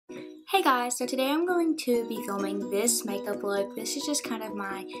Hey guys, so today I'm going to be filming this makeup look. This is just kind of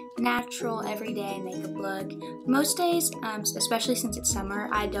my natural everyday makeup look. Most days, especially since it's summer,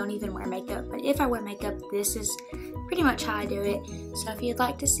 I don't even wear makeup, but if I wear makeup, this is pretty much how I do it. So if you'd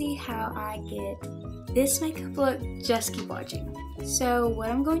like to see how I get this makeup look, just keep watching. So what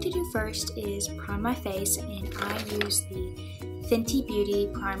I'm going to do first is prime my face, and I use the Fenty Beauty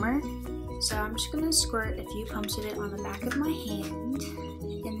primer. So I'm just going to squirt a few pumps of it on the back of my hand.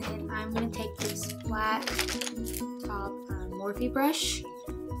 And then I'm going to take this flat top Morphe brush,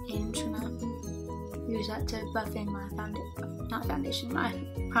 and I'm just going to use that to buff in my my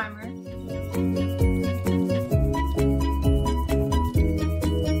primer.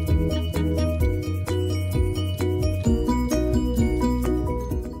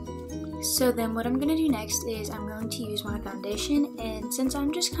 So then what I'm going to do next is I'm going to use my foundation, and since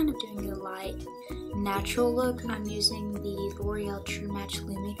I'm just kind of doing a light natural look, I'm using the L'Oreal True Match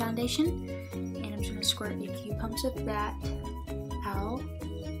Lumi foundation, and I'm just going to squirt a few pumps of that out.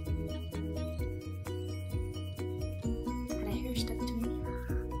 Had a hair stuck to me.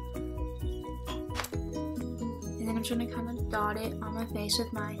 And then I'm just going to kind of dot it on my face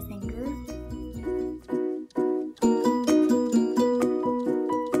with my finger.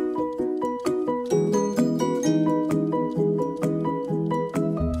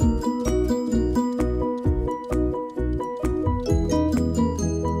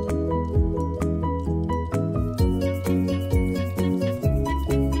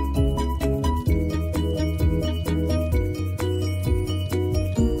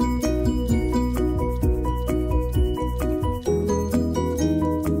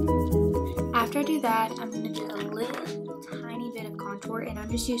 I'm going to do a little tiny bit of contour, and I'm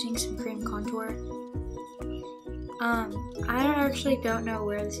just using some cream contour. I actually don't know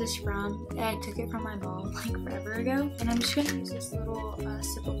where this is from. I took it from my mom like forever ago, and I'm just going to use this little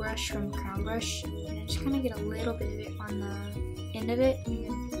stipple brush from Crown Brush, and I'm just going to get a little bit of it on the end of it,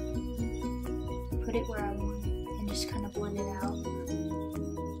 and then put it where I want it, and just kind of blend it out.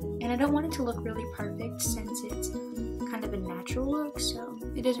 And I don't want it to look really perfect since it's kind of a natural look, so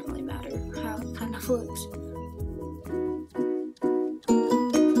it doesn't really matter how it kind of looks.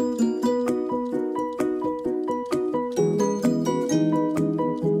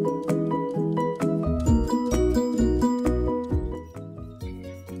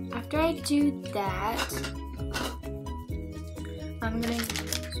 After I do that, I'm going to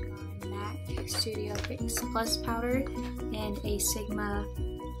use my MAC Studio Fix Plus powder and a Sigma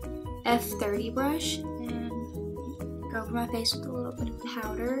F30 brush, and go over my face with a little bit of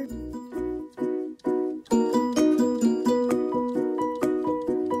powder.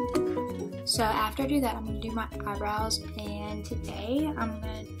 So after I do that, I'm going to do my eyebrows, and today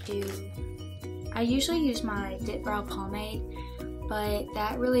I usually use my Dip Brow Pomade, but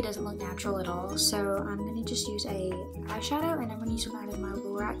that really doesn't look natural at all, so I'm going to just use a eyeshadow, and I'm going to use one out of my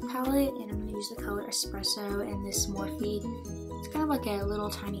Lorac palette, and I'm going to use the color Espresso and this Morphe. It's kind of like a little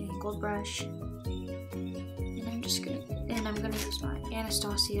tiny angled brush. I'm gonna use my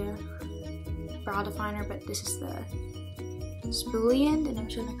Anastasia brow definer, but this is the spoolie end, and I'm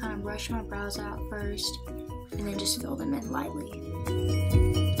just gonna kind of brush my brows out first, and then just fill them in lightly.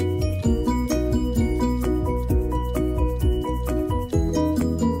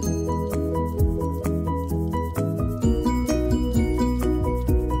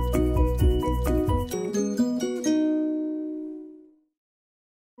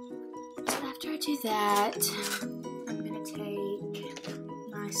 So after I do that,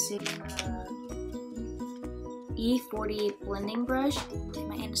 Sigma E40 blending brush, take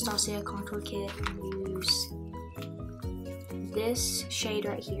my Anastasia contour kit, and use this shade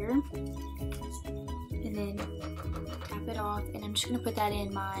right here, and then tap it off, and I'm just going to put that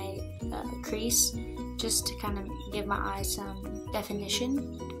in my crease just to kind of give my eyes some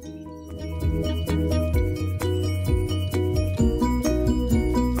definition.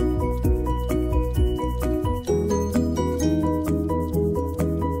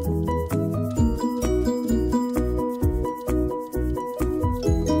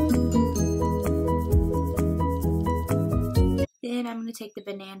 I'm going to take the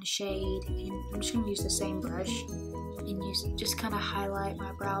banana shade, and I'm just going to use the same brush and just kind of highlight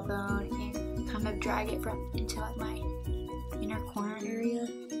my brow bone and kind of drag it into like my inner corner area.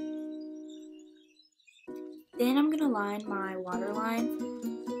 Then I'm going to line my waterline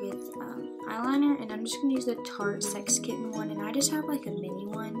with eyeliner, and I'm just going to use the Tarte Sex Kitten one, and I just have like a mini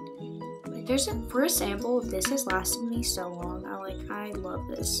one. Like for a sample, this has lasted me so long. I love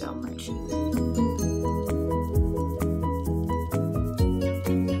this so much.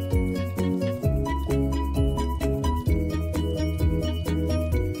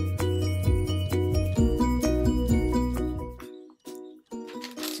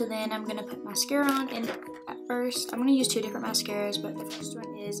 then I'm going to put mascara on, and at first, I'm going to use 2 different mascaras, but the first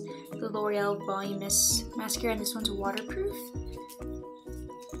one is the L'Oreal Voluminous Mascara, and this one's waterproof.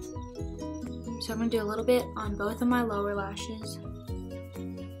 So I'm going to do a little bit on both of my lower lashes.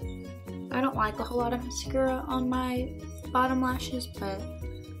 I don't like a whole lot of mascara on my bottom lashes, but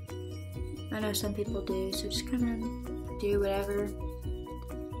I know some people do, so just kind of do whatever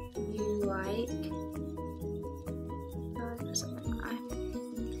you like. This on my eye.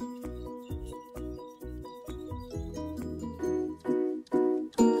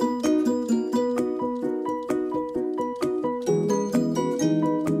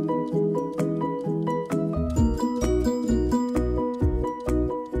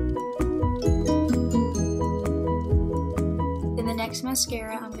 Then the next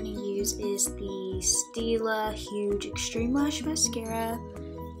mascara I'm going to use is the Stila Huge Extreme Lash Mascara,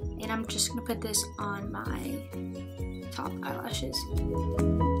 and I'm just going to put this on my top eyelashes.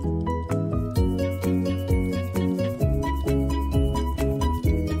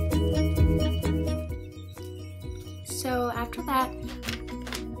 So after that, I'm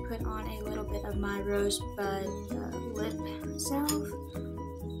going to put on a little bit of my Rosebud lip salve.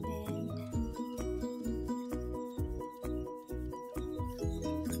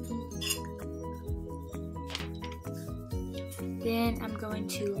 Then I'm going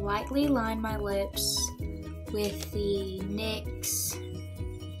to lightly line my lips with the NYX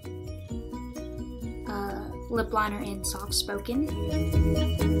lip liner in Soft Spoken.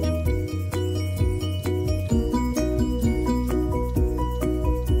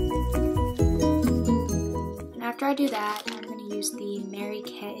 And after I do that, I'm going to use the Mary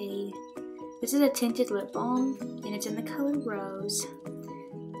Kay. This is a tinted lip balm, and it's in the color Rose.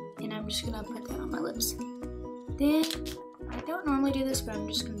 And I'm just going to put that on my lips. Then I don't normally do this, but I'm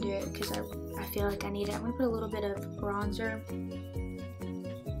just going to do it because I feel like I need it. I'm going to put a little bit of bronzer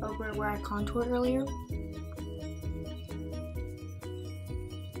over where I contoured earlier.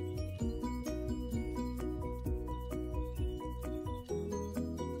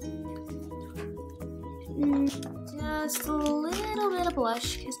 Just a little bit of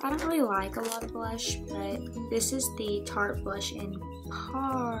blush because I don't really like a lot of blush, but this is the Tarte blush in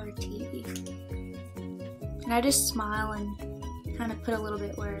Party. And I just smile and kind of put a little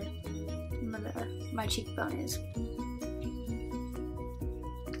bit where my cheekbone is.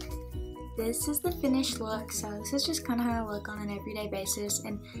 This is the finished look, so this is just kind of how I look on an everyday basis.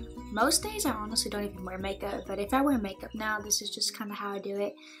 And most days I honestly don't even wear makeup, but if I wear makeup now, this is just kind of how I do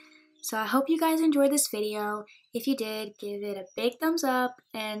it. So I hope you guys enjoyed this video. If you did, give it a big thumbs up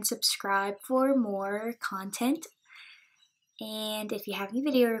and subscribe for more content. And if you have any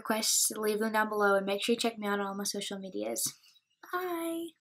video requests, leave them down below, and make sure you check me out on all my social medias. Bye!